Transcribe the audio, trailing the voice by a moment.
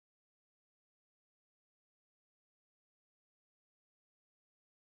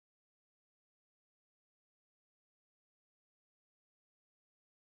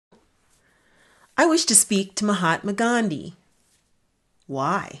I wish to speak to Mahatma Gandhi.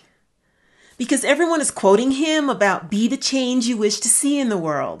 Why? Because everyone is quoting him about be the change you wish to see in the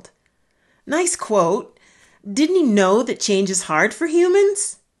world. Nice quote. Didn't he know that change is hard for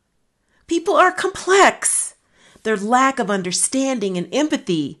humans? People are complex. Their lack of understanding and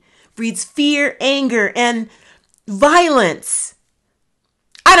empathy breeds fear, anger, and violence.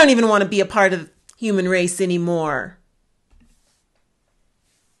 I don't even want to be a part of the human race anymore.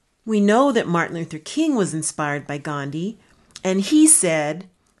 We know that Martin Luther King was inspired by Gandhi, and he said,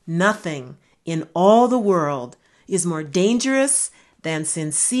 "Nothing in all the world is more dangerous than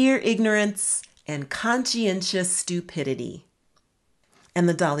sincere ignorance and conscientious stupidity." And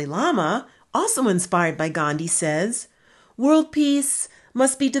the Dalai Lama, also inspired by Gandhi, says, "World peace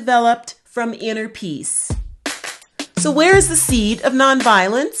must be developed from inner peace." So where is the seed of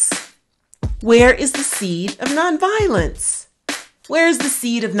nonviolence? Where is the seed of nonviolence? Where is the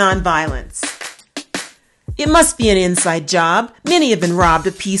seed of nonviolence? It must be an inside job. Many have been robbed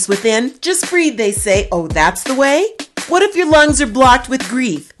of peace within. Just breathe, they say. Oh, that's the way? What if your lungs are blocked with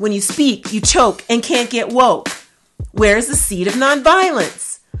grief? When you speak, you choke and can't get woke. Where is the seed of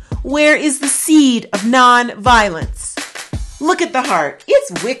nonviolence? Where is the seed of nonviolence? Look at the heart.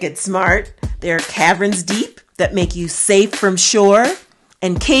 It's wicked smart. There are caverns deep that make you safe from shore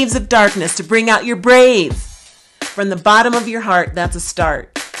and caves of darkness to bring out your brave. From the bottom of your heart, that's a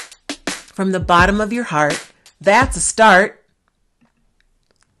start. From the bottom of your heart, that's a start.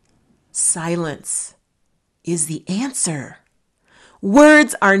 Silence is the answer.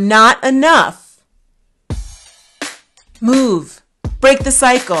 Words are not enough. Move, break the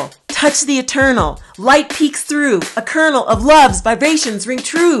cycle, touch the eternal. Light peeks through, a kernel of love's vibrations ring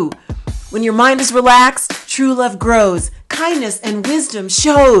true. When your mind is relaxed, true love grows, kindness and wisdom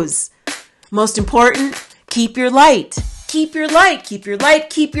shows. Most important, keep your light. Keep your light, keep your light,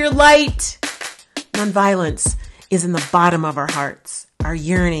 keep your light. Nonviolence is in the bottom of our hearts, our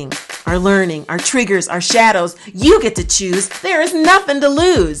yearning, our learning, our triggers, our shadows. You get to choose. There is nothing to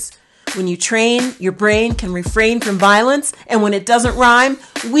lose. When you train, your brain can refrain from violence, and when it doesn't rhyme,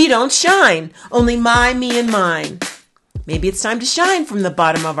 we don't shine. Only my, me, and mine. Maybe it's time to shine from the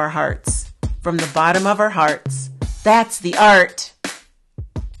bottom of our hearts. From the bottom of our hearts. That's the art.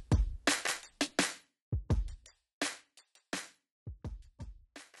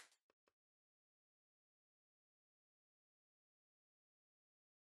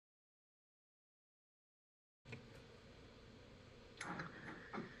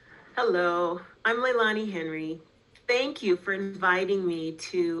 Hello, I'm Leilani Henry. Thank you for inviting me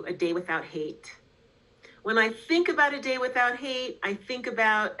to A Day Without Hate. When I think about A Day Without Hate, I think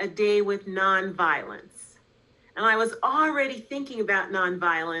about a day with nonviolence. And I was already thinking about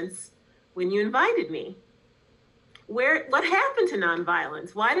nonviolence when you invited me. What happened to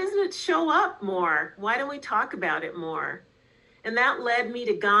nonviolence? Why doesn't it show up more? Why don't we talk about it more? And that led me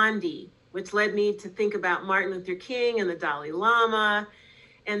to Gandhi, which led me to think about Martin Luther King and the Dalai Lama.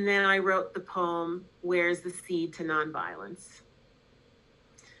 And then I wrote the poem, Where's the Seed to Nonviolence?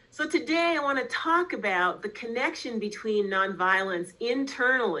 So today I want to talk about the connection between nonviolence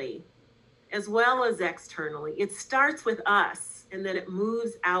internally as well as externally. It starts with us and then it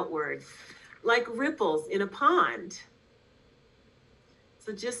moves outward like ripples in a pond.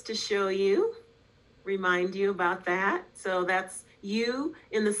 So just to show you, remind you about that. So that's you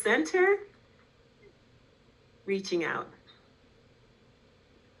in the center, reaching out.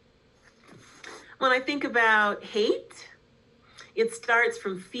 When I think about hate, it starts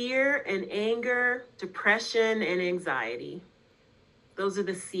from fear and anger, depression and anxiety. Those are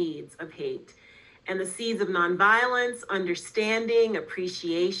the seeds of hate. And the seeds of nonviolence, understanding,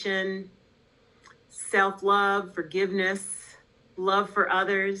 appreciation, self-love, forgiveness, love for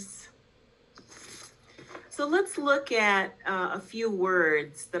others. So let's look at a few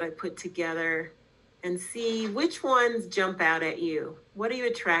words that I put together and see which ones jump out at you. What are you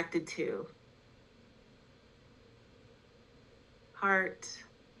attracted to? Heart.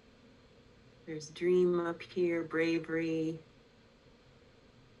 There's dream up here, bravery.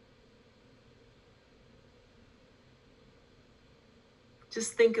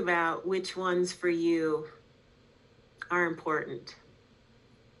 Just think about which ones for you are important.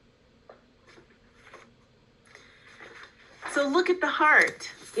 So look at the heart.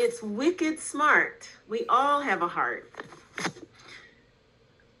 It's wicked smart. We all have a heart.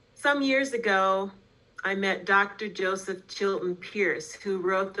 Some years ago, I met Dr. Joseph Chilton Pierce, who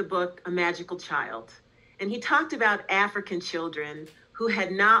wrote the book, A Magical Child. And he talked about African children who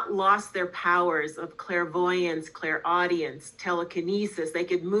had not lost their powers of clairvoyance, clairaudience, telekinesis. They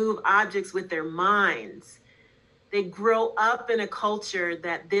could move objects with their minds. They grow up in a culture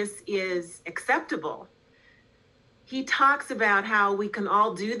that this is acceptable. He talks about how we can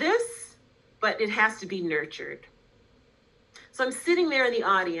all do this, but it has to be nurtured. So I'm sitting there in the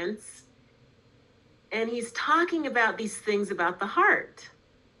audience, and he's talking about these things about the heart.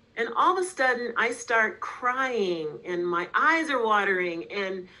 And all of a sudden, I start crying, and my eyes are watering,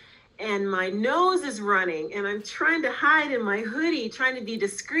 and my nose is running, and I'm trying to hide in my hoodie, trying to be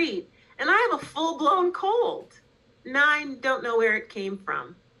discreet. And I have a full-blown cold. Now I don't know where it came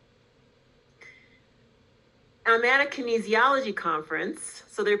from. I'm at a kinesiology conference,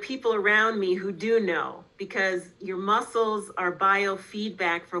 so there are people around me who do know, because your muscles are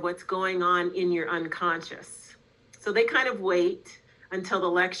biofeedback for what's going on in your unconscious. So they kind of wait until the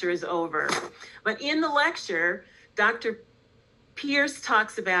lecture is over. But in the lecture, Dr. Pierce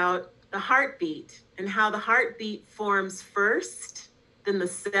talks about the heartbeat and how the heartbeat forms first, then the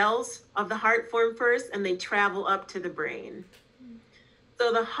cells of the heart form first, and they travel up to the brain.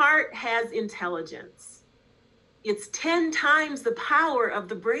 So the heart has intelligence. It's 10 times the power of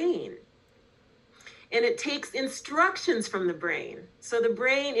the brain. And it takes instructions from the brain. So the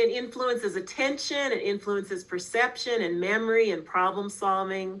brain, it influences attention, it influences perception and memory and problem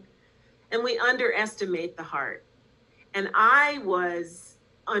solving. And we underestimate the heart. And I was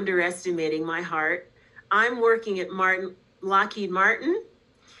underestimating my heart. I'm working at Lockheed Martin,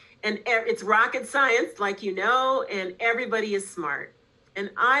 and it's rocket science, like you know, and everybody is smart. And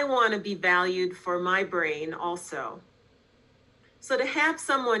I want to be valued for my brain also. So to have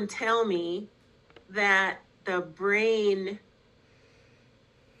someone tell me that the brain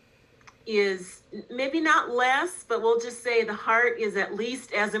is maybe not less, but we'll just say the heart is at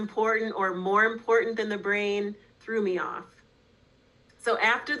least as important or more important than the brain, threw me off. So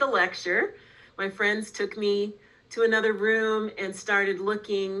after the lecture, my friends took me to another room and started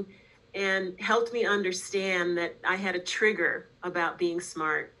looking and helped me understand that I had a trigger about being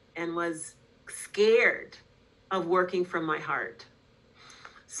smart and was scared of working from my heart.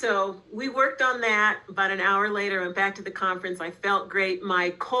 So we worked on that. About an hour later, I went back to the conference. I felt great.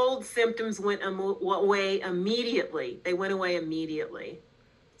 My cold symptoms went away immediately. They went away immediately.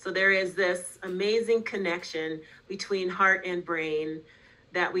 So there is this amazing connection between heart and brain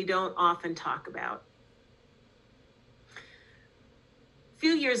that we don't often talk about. A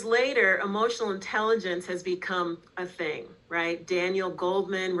few years later, emotional intelligence has become a thing, right? Daniel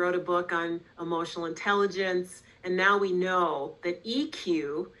Goldman wrote a book on emotional intelligence, and now we know that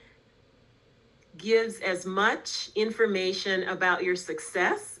EQ gives as much information about your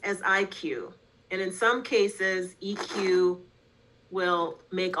success as IQ. And in some cases, EQ will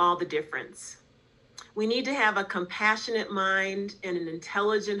make all the difference. We need to have a compassionate mind and an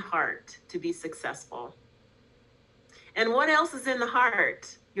intelligent heart to be successful. And what else is in the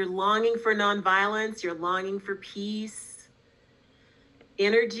heart? You're longing for nonviolence, you're longing for peace,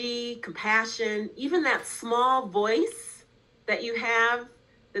 energy, compassion, even that small voice that you have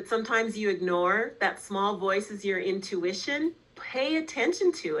that sometimes you ignore. That small voice is your intuition. Pay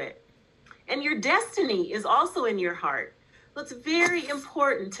attention to it. And your destiny is also in your heart. So it's very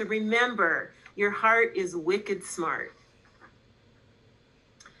important to remember your heart is wicked smart.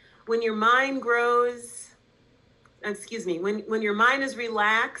 When your mind grows, when your mind is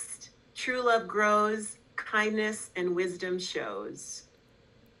relaxed, true love grows, kindness and wisdom shows.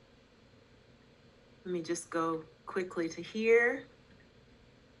 Let me just go quickly to here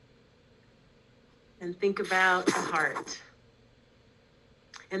and think about the heart.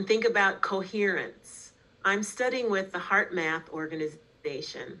 And think about coherence. I'm studying with the Heart Math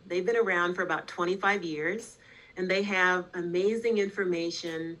organization. They've been around for about 25 years, and they have amazing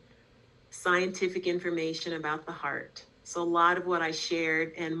information, scientific information about the heart. So a lot of what I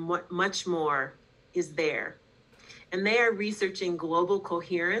shared and much more is there. And they are researching global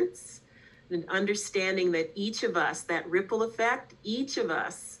coherence and understanding that each of us, that ripple effect, each of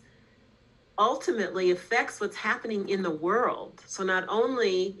us ultimately affects what's happening in the world. So not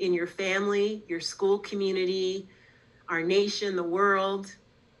only in your family, your school community, our nation, the world,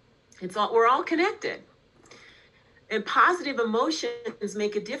 we're all connected. And positive emotions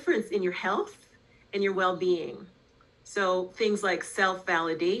make a difference in your health and your well-being. So things like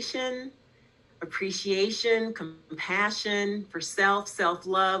self-validation, appreciation, compassion for self,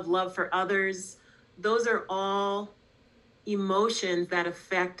 self-love, love for others, those are all emotions that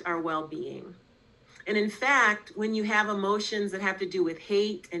affect our well-being. And in fact, when you have emotions that have to do with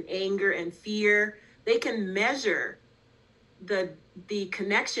hate and anger and fear, they can measure the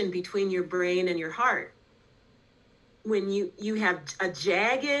connection between your brain and your heart. When you have a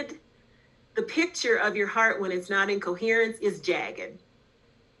the picture of your heart when it's not in coherence is jagged.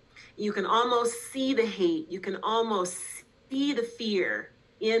 You can almost see the hate. You can almost see the fear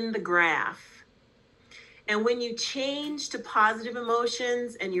in the graph. And when you change to positive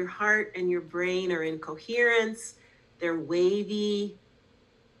emotions and your heart and your brain are in coherence, they're wavy,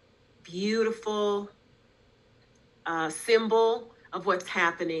 beautiful symbol of what's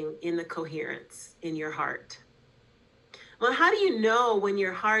happening in the coherence in your heart. Well, how do you know when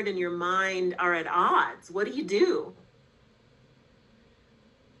your heart and your mind are at odds? What do you do?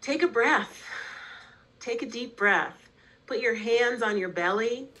 Take a breath. Take a deep breath. Put your hands on your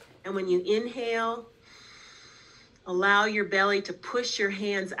belly, and when you inhale, allow your belly to push your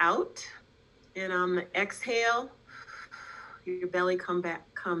hands out. And on the exhale, your belly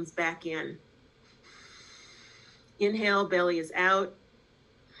comes back in. Inhale, belly is out.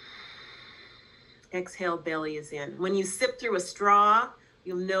 Exhale, belly is in. When you sip through a straw,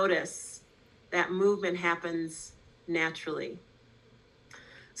 you'll notice that movement happens naturally.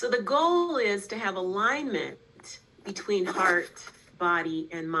 So the goal is to have alignment between heart, body,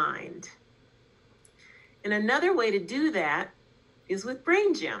 and mind. And another way to do that is with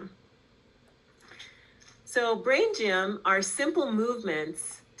Brain Gym. So Brain Gym are simple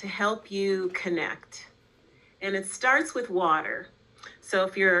movements to help you connect. And it starts with water. So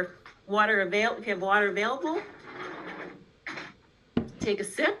if you have water available, take a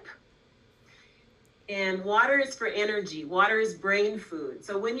sip. And water is for energy. Water is brain food.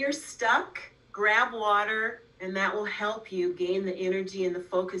 So when you're stuck, grab water, and that will help you gain the energy and the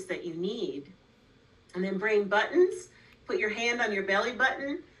focus that you need. And then brain buttons, put your hand on your belly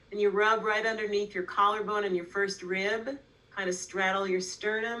button and you rub right underneath your collarbone and your first rib, kind of straddle your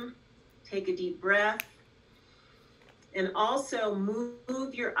sternum, take a deep breath. And also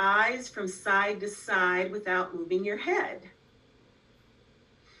move your eyes from side to side without moving your head.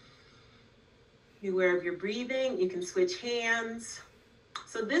 Be aware of your breathing. You can switch hands.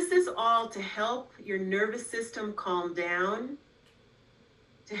 So this is all to help your nervous system calm down,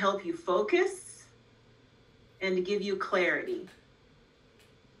 to help you focus, and to give you clarity.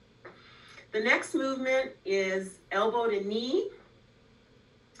 The next movement is elbow to knee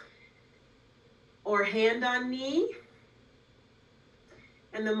or hand on knee.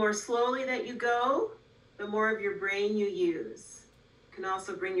 And the more slowly that you go, the more of your brain you use. You can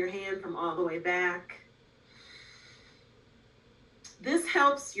also bring your hand from all the way back. This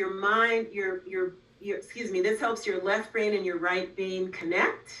helps your mind, this helps your left brain and your right brain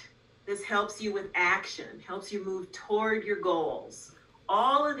connect. This helps you with action, helps you move toward your goals.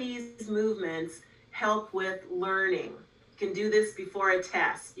 All of these movements help with learning. You can do this before a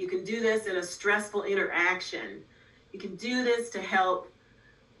test. You can do this in a stressful interaction. You can do this to help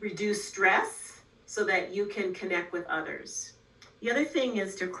reduce stress so that you can connect with others. The other thing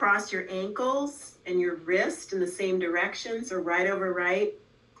is to cross your ankles and your wrist in the same direction. So right over right,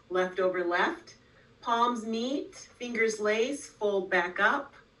 left over left. Palms meet, fingers lace, fold back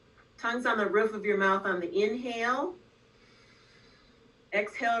up. Tongue's on the roof of your mouth on the inhale.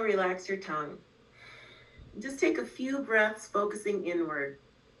 Exhale, relax your tongue. Just take a few breaths focusing inward.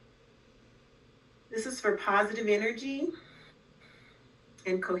 This is for positive energy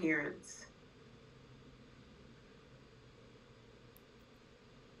and coherence.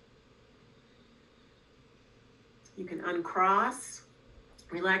 You can uncross,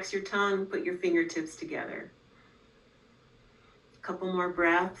 relax your tongue, put your fingertips together. A couple more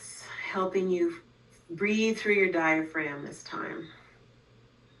breaths, helping you breathe through your diaphragm this time.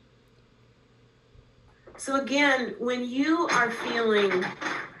 So again, when you are feeling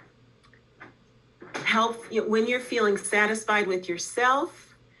when you're feeling satisfied with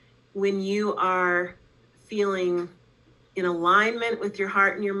yourself, when you are feeling in alignment with your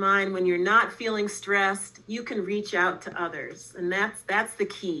heart and your mind, when you're not feeling stressed, you can reach out to others. And that's the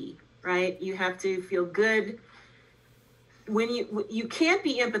key, right? You have to feel good. When you can't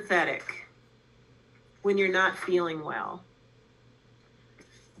be empathetic when you're not feeling well.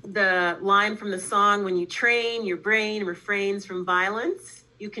 The line from the song, when you train, your brain refrains from violence.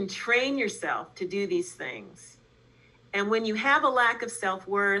 You can train yourself to do these things. And when you have a lack of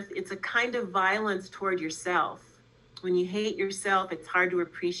self-worth, it's a kind of violence toward yourself. When you hate yourself, it's hard to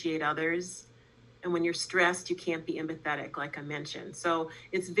appreciate others. And when you're stressed, you can't be empathetic, like I mentioned. So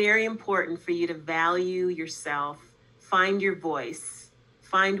it's very important for you to value yourself, find your voice,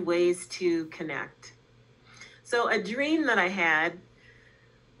 find ways to connect. So a dream that I had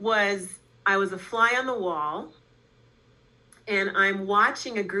was I was a fly on the wall, and I'm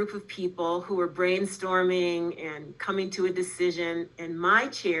watching a group of people who are brainstorming and coming to a decision, and my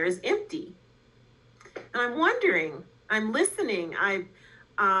chair is empty. And I'm wondering, I'm listening, I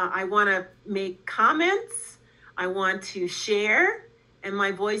want to make comments, I want to share, and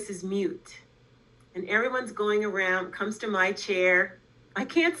my voice is mute. And everyone's going around, comes to my chair. I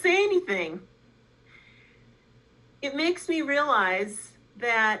can't say anything. It makes me realize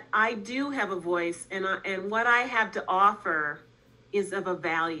that I do have a voice, and what I have to offer is of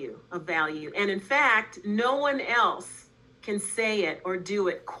value. And in fact, no one else can say it or do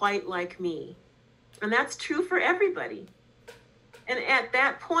it quite like me. And that's true for everybody. And at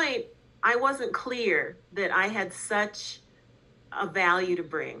that point, I wasn't clear that I had such a value to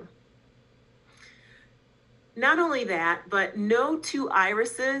bring. Not only that, but no two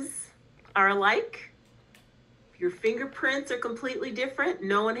irises are alike. Your fingerprints are completely different.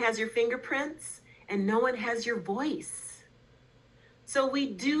 No one has your fingerprints, and no one has your voice. So we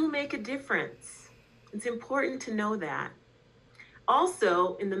do make a difference. It's important to know that.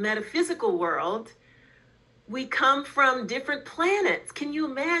 Also, in the metaphysical world, we come from different planets. Can you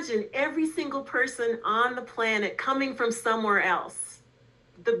imagine every single person on the planet coming from somewhere else?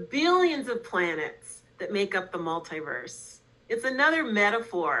 The billions of planets that make up the multiverse. It's another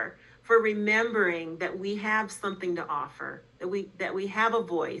metaphor for remembering that we have something to offer, that we have a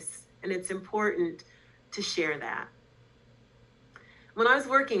voice, and it's important to share that. When I was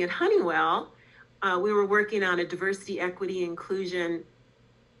working at Honeywell, we were working on a diversity, equity, inclusion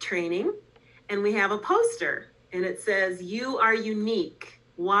training, and we have a poster, and it says, "You are unique,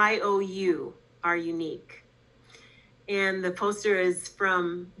 YOU are unique." And the poster is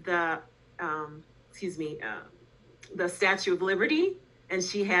from the Statue of Liberty, and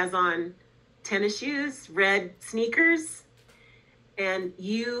she has on tennis shoes, red sneakers, and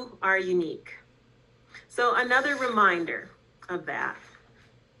you are unique. So another reminder of that.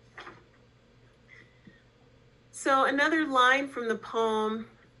 So another line from the poem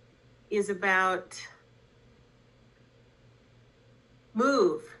is about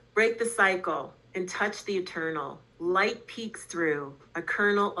move, break the cycle, and touch the eternal. Light peeks through, a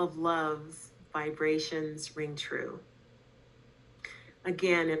kernel of love's vibrations ring true.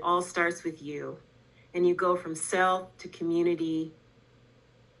 Again, it all starts with you, and you go from self to community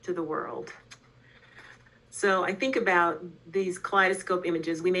to the world. So I think about these kaleidoscope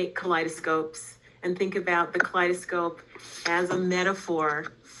images. We make kaleidoscopes, and think about the kaleidoscope as a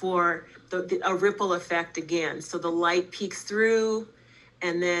metaphor for a ripple effect again. So the light peeks through,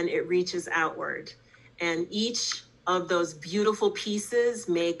 and then it reaches outward. And each of those beautiful pieces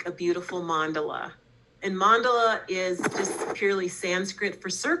make a beautiful mandala. And mandala is just purely Sanskrit for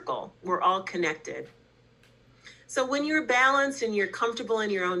circle. We're all connected. So when you're balanced and you're comfortable in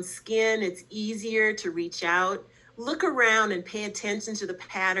your own skin, it's easier to reach out. Look around and pay attention to the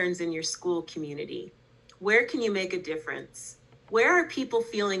patterns in your school community. Where can you make a difference? Where are people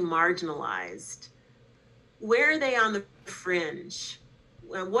feeling marginalized? Where are they on the fringe?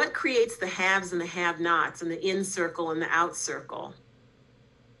 What creates the haves and the have-nots and the in circle and the out circle?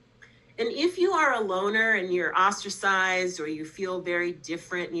 And if you are a loner and you're ostracized, or you feel very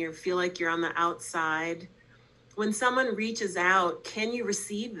different and you feel like you're on the outside, when someone reaches out, can you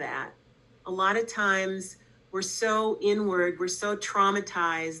receive that? A lot of times we're so inward, we're so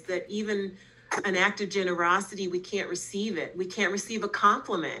traumatized that even an act of generosity, we can't receive it. We can't receive a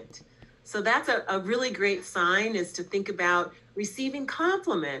compliment. So that's a really great sign, is to think about receiving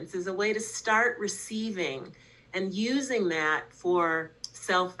compliments as a way to start receiving and using that for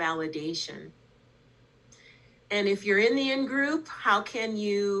self-validation. And if you're in the in-group, how can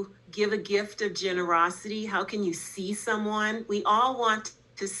you give a gift of generosity? How can you see someone? We all want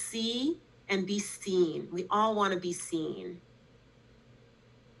to see and be seen. We all want to be seen.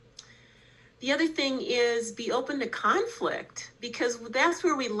 The other thing is be open to conflict, because that's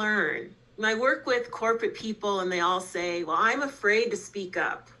where we learn. When I work with corporate people and they all say, well, I'm afraid to speak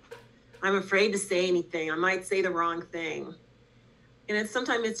up. I'm afraid to say anything. I might say the wrong thing. And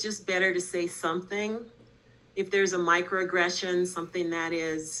sometimes it's just better to say something. If there's a microaggression, something that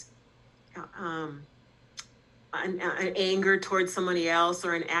is an anger towards somebody else,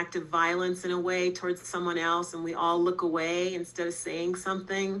 or an act of violence in a way towards someone else, and we all look away instead of saying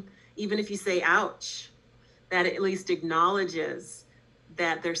something, even if you say ouch, that at least acknowledges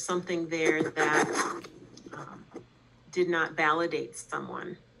that there's something there that did not validate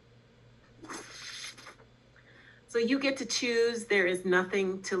someone. So you get to choose. There is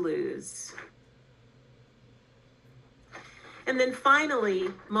nothing to lose. And then finally,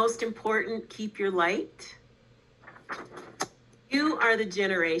 most important, keep your light. You are the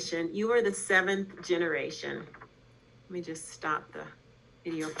generation. You are the 7th generation. Let me just stop the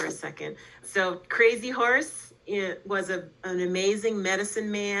video for a second. So Crazy Horse was an amazing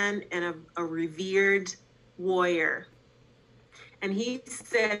medicine man and a revered warrior. And he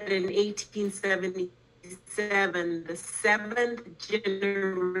said in 1876, 27, the seventh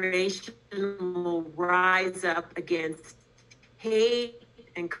generation will rise up against hate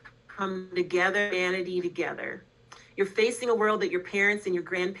and come together, humanity together. You're facing a world that your parents and your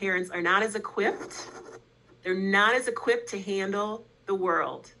grandparents are not as equipped. They're not as equipped to handle the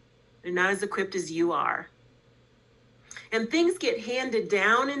world. They're not as equipped as you are. And things get handed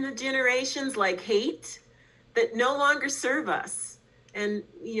down in the generations like hate that no longer serve us. And,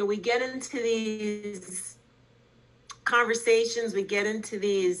 we get into these conversations, we get into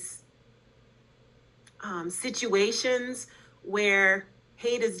these situations where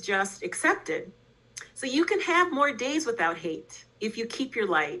hate is just accepted. So you can have more days without hate if you keep your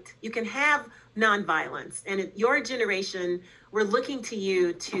light. You can have nonviolence. And in your generation, we're looking to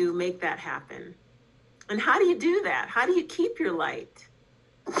you to make that happen. And how do you do that? How do you keep your light?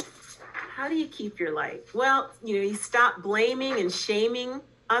 How do you keep your light? Well, you stop blaming and shaming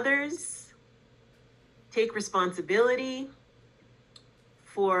others. Take responsibility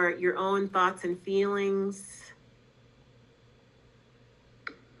for your own thoughts and feelings.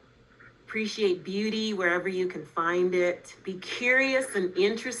 Appreciate beauty wherever you can find it. Be curious and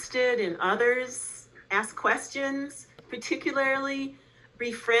interested in others. Ask questions, particularly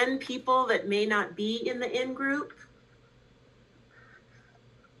befriend people that may not be in the in-group.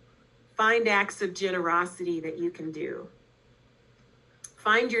 Find acts of generosity that you can do.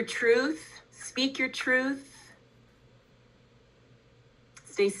 Find your truth. Speak your truth.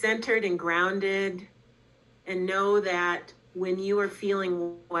 Stay centered and grounded, and know that when you are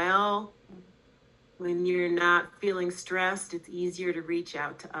feeling well, when you're not feeling stressed, it's easier to reach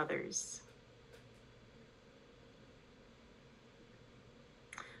out to others.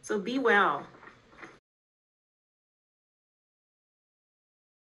 So be well.